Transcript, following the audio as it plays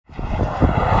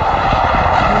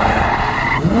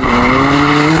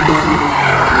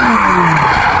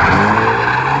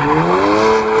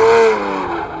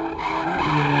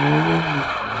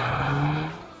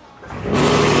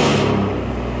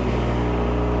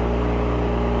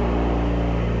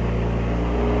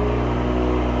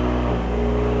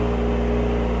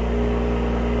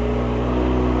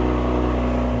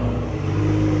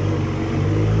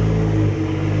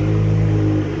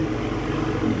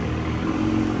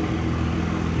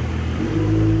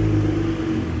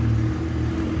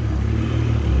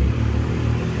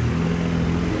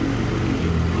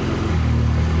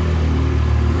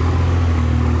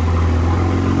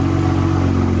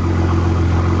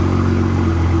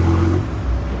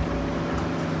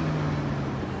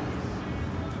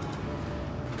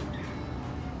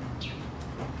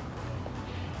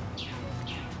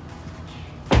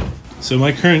So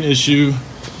my current issue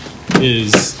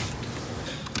is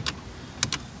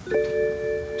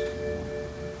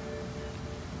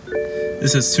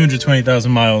this has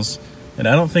 220,000 miles, and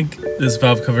I don't think this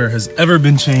valve cover has ever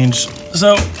been changed.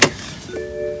 So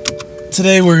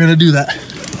today we're gonna do that.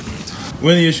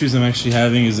 One of the issues I'm actually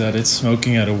having is that it's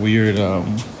smoking at a weird idle,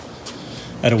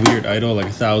 like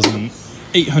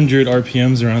 1,800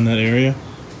 RPMs around that area.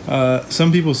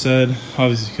 Some people said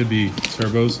obviously it could be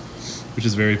turbos, which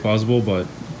is very plausible, but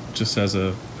just as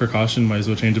a precaution, might as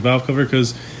well change the valve cover,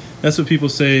 because that's what people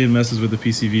say. It messes with the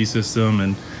PCV system,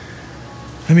 and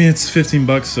I mean, it's 15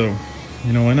 bucks, so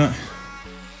you know, why not?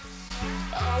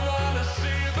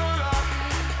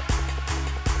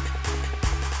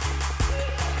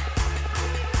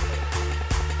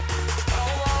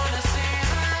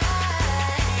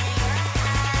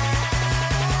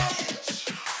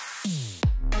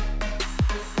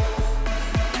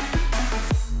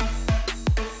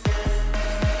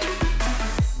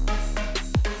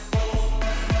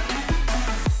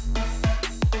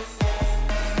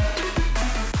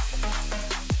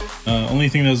 Only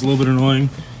thing that was a little bit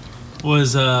annoying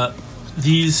was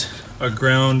these are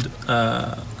ground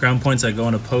points that go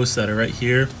on a post that are right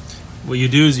here. What you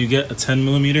do is you get a 10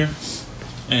 millimeter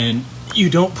and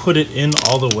you don't put it in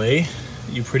all the way.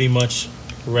 You pretty much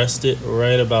rest it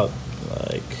right about,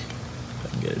 like, if I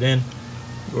can get it in,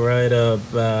 right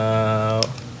about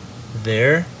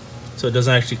there. So it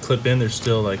doesn't actually clip in. There's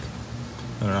still, like,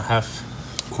 I don't know,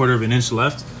 quarter of an inch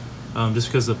left, just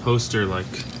because the posts are like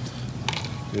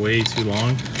way too long,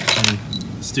 and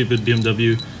stupid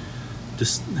BMW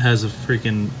just has a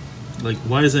freaking, like,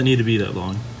 why does that need to be that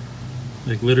long?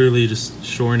 Like, literally just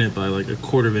shorten it by like a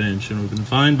quarter of an inch and it would have been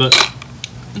fine. But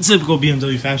in typical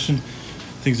BMW fashion,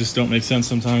 things just don't make sense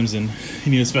sometimes, and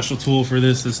you need a special tool for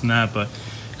this and that, but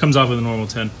it comes off with a normal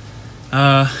 10.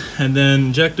 And then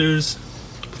injectors,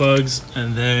 plugs,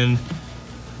 and then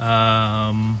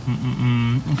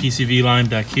PCV line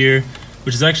back here,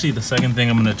 which is actually the second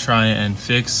thing I'm gonna try and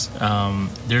fix.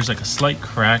 There's like a slight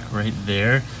crack right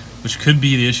there, which could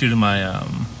be the issue to my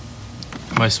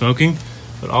my smoking.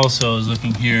 But also, I was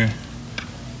looking here,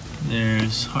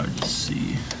 there's, hard to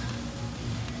see,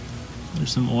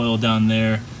 there's some oil down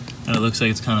there, and it looks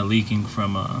like it's kind of leaking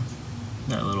from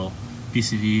that little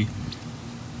PCV,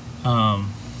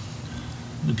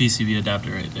 the PCV adapter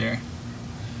right there.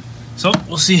 So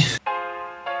we'll see.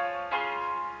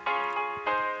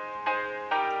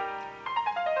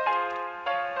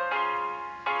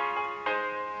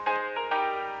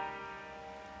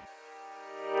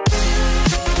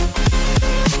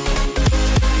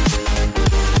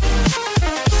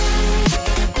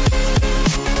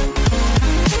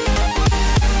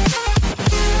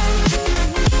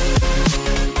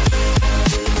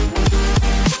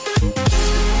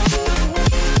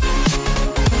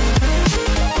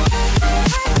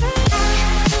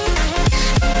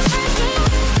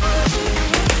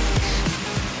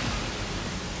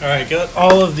 Alright, got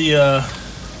all of the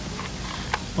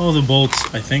bolts,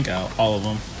 I think, out, all of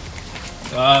them.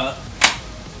 A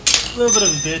little bit of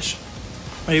a bitch.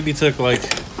 Maybe took like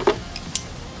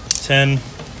 10,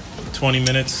 20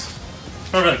 minutes.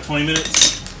 Probably like 20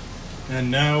 minutes. And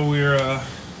now we're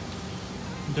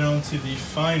down to the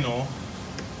final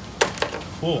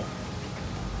pull.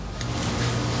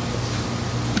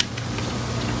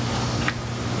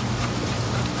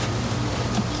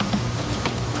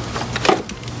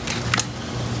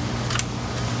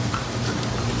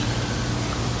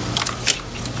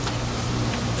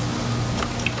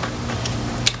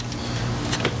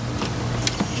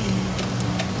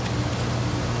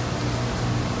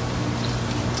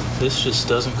 This just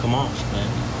doesn't come off, man.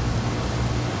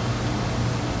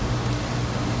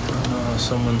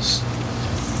 Someone's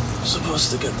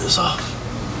supposed to get this off.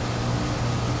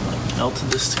 Like, melted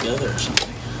this together or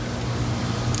something.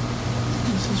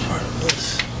 This is part of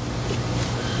this.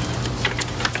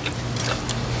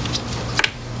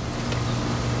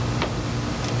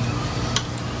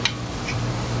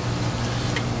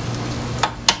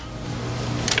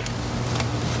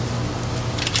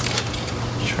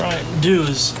 Try and do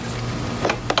is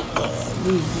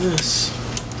move this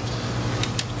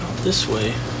out this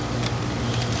way.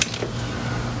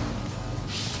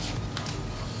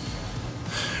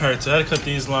 Alright, so I had to cut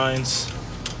these lines,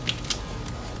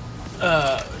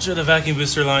 which are the vacuum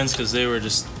booster lines, because they were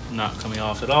just not coming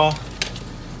off at all.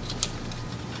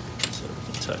 So we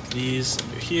can tuck these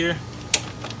under here.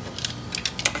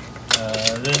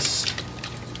 This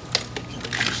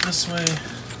goes this way.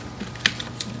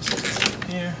 This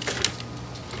here.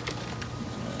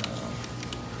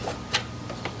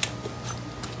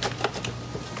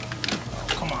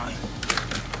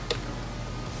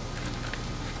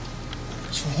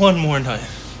 one more night.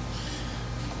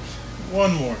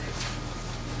 One more.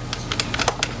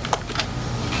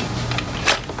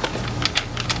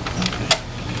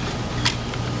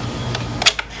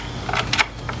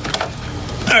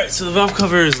 Alright, so the valve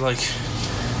cover is like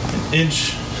an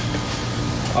inch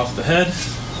off the head,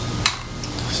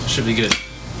 so it should be good.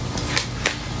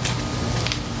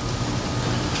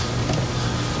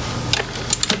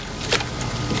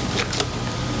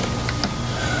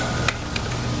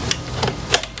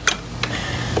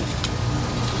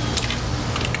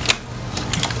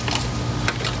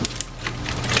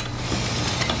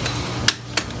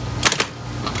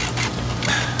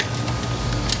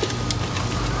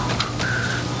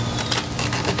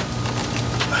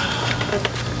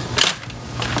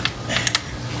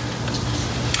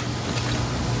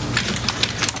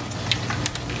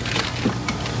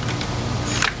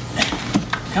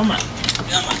 Come on,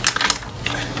 come on.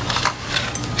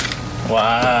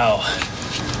 Wow.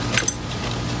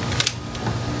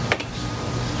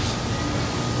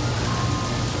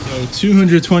 So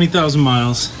 220,000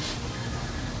 miles.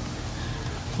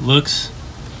 Looks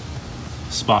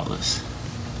spotless.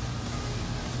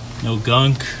 No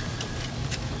gunk.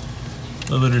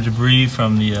 A little bit of debris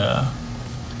from the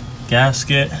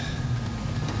gasket.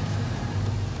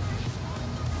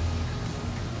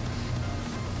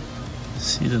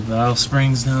 See the valve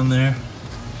springs down there.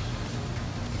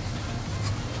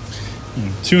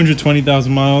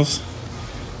 220,000 miles.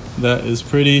 That is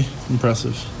pretty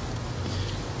impressive.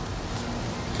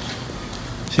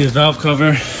 See the valve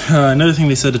cover. Another thing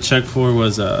they said to check for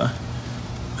was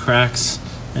cracks,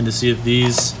 and to see if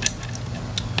these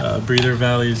breather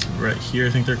valleys right here, I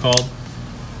think they're called,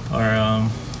 are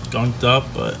gunked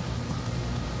up, but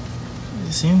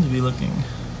they seem to be looking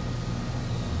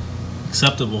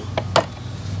acceptable.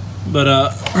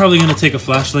 But probably gonna take a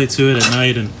flashlight to it at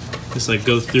night and just like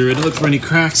go through it and look for any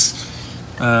cracks.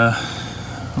 I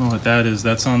don't know what that is.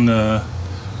 That's on the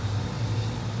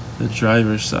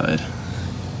driver's side.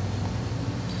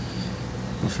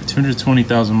 But for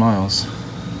 220,000 miles,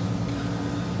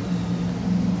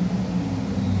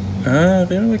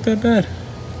 they don't look that bad.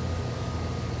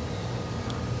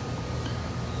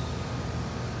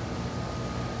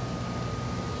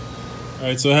 All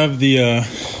right, so I have the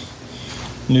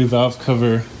new valve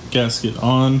cover gasket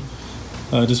on.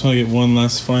 I just want to get one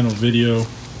last final video.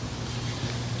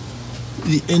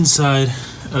 The inside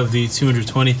of the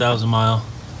 220,000 mile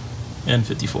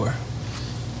N54.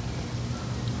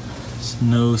 It's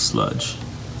no sludge.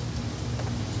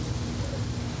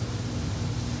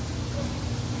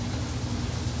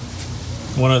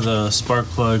 One of the spark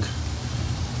plug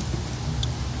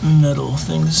metal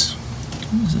things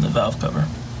is in the valve cover.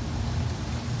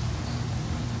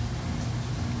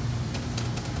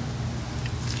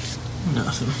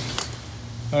 Nothing.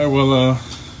 All right, well,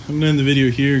 I'm gonna end the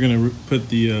video here. Gonna put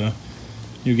the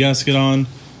new gasket on.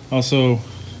 Also,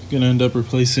 gonna end up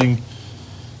replacing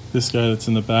this guy that's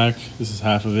in the back. This is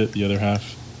half of it. The other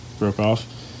half broke off.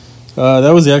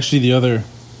 That was actually the other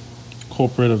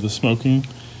culprit of the smoking,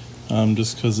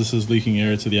 just because this is leaking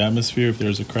air to the atmosphere if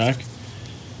there's a crack.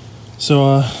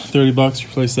 So, $30,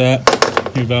 replace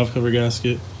that. New valve cover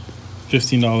gasket,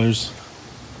 $15,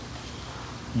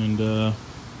 and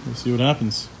we'll see what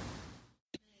happens.